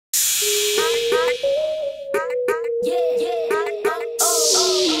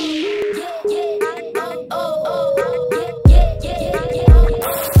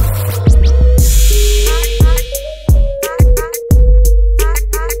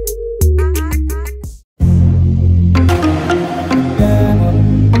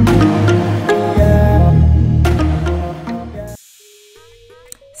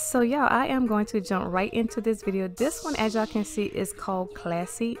y'all, I am going to jump right into this video. This one, as y'all can see, is called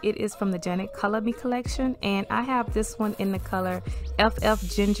Classy. It is from the Janet Color Me collection, and I have this one in the color FF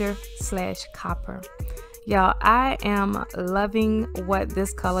Ginger / Copper. Y'all, I am loving what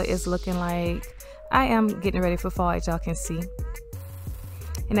this color is looking like. I am getting ready for fall, as y'all can see.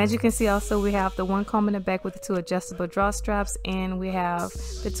 And as you can see also, we have the one comb in the back with the 2 adjustable draw straps, and we have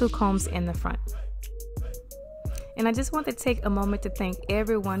the 2 combs in the front. And I just want to take a moment to thank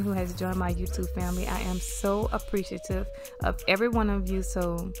everyone who has joined my YouTube family. I am so appreciative of every one of you.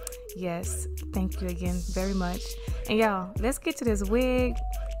 So yes, thank you again very much. And y'all, let's get to this wig.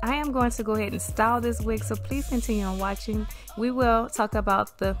 I am going to go ahead and style this wig, so please continue on watching. We will talk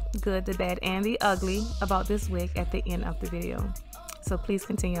about the good, the bad, and the ugly about this wig at the end of the video. So please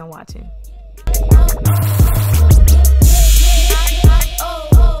continue on watching.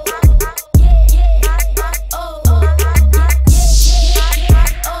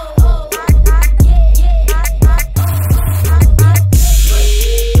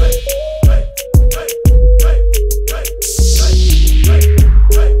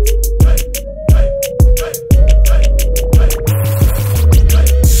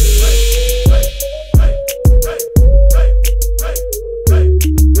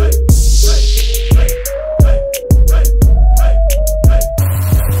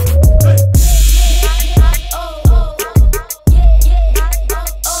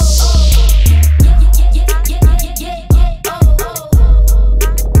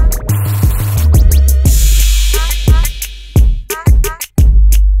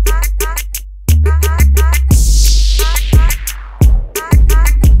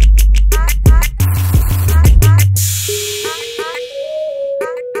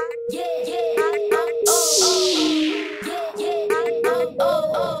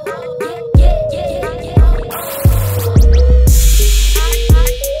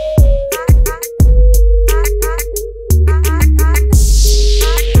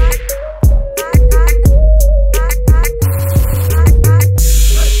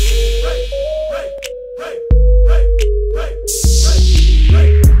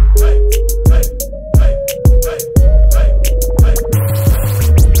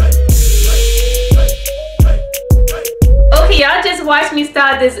 Watch me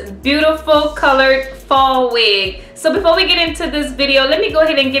style this beautiful colored fall wig. So before we get into this video, let me go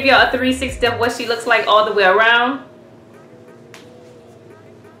ahead and give y'all a 360 of what she looks like all the way around.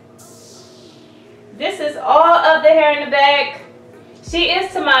 This is all of the hair in the back. She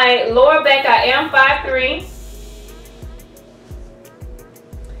is to my lower back. I am 5'3".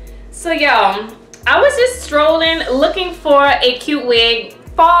 So y'all, I was just strolling looking for a cute wig,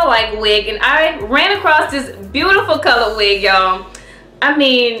 fall like wig, and I ran across this beautiful color wig, y'all. I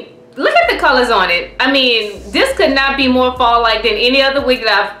mean, look at the colors on it. I mean, this could not be more fall like than any other wig that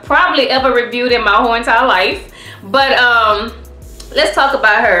I've probably ever reviewed in my whole entire life. But let's talk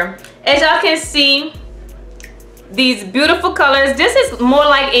about her. As y'all can see, these beautiful colors. This is more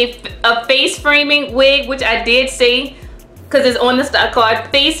like a face framing wig, which I did say because it's on the stock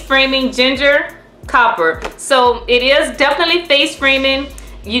card, face framing ginger copper. So it is definitely face framing.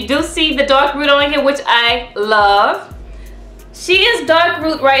 You do see the dark root on here, which I love. She is dark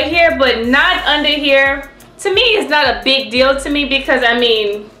root right here, but not under here. To me, it's not a big deal to me because, I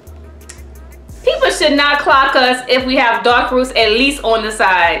mean, people should not clock us if we have dark roots at least on the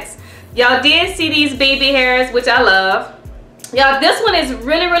sides. Y'all did see these baby hairs, which I love. Y'all, this one is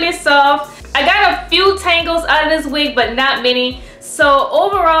really, really soft. I got a few tangles out of this wig, but not many. So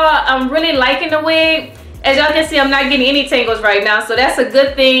overall, I'm really liking the wig. As y'all can see, I'm not getting any tangles right now, so that's a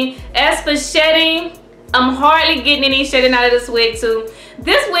good thing. As for shedding, I'm hardly getting any shedding out of this wig too.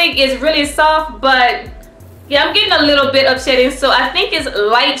 This wig is really soft, but yeah, I'm getting a little bit of shedding, so I think it's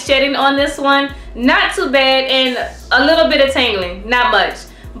light shedding on this one. Not too bad, and a little bit of tangling, not much.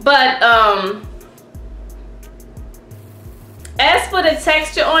 But as for the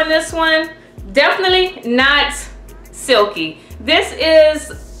texture on this one, definitely not silky. This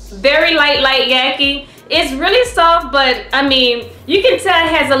is very light yaki. It's really soft, but I mean, you can tell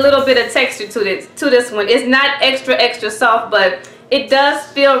it has a little bit of texture to this one. It's not extra soft, but it does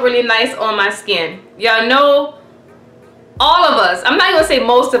feel really nice on my skin. Y'all know, all of us, I'm not gonna say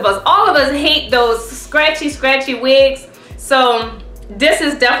most of us, all of us hate those scratchy wigs. So this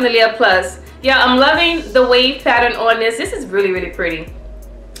is definitely a plus. Yeah, I'm loving the wave pattern on this. This is really, really pretty.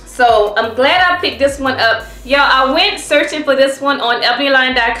 So I'm glad I picked this one up. Y'all, I went searching for this one on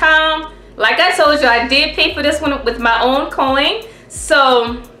ebonyline.com. Like I told you, I did pay for this one with my own coin.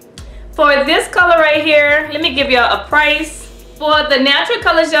 So for this color right here, let me give y'all a price. For the natural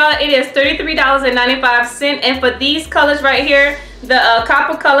colors, y'all, it is $33.95. And for these colors right here, the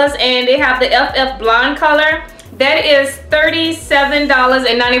copper colors, and they have the FF blonde color. That is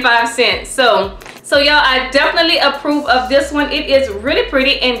 $37.95. So y'all, I definitely approve of this one. It is really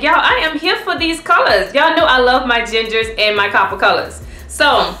pretty, and y'all, I am here for these colors. Y'all know I love my gingers and my copper colors.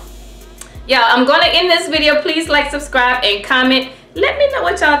 So yeah, I'm gonna end this video. Please like, subscribe, and comment. Let me know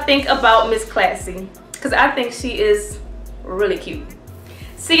what y'all think about Miss Classy, because I think she is really cute.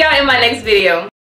 See y'all in my next video.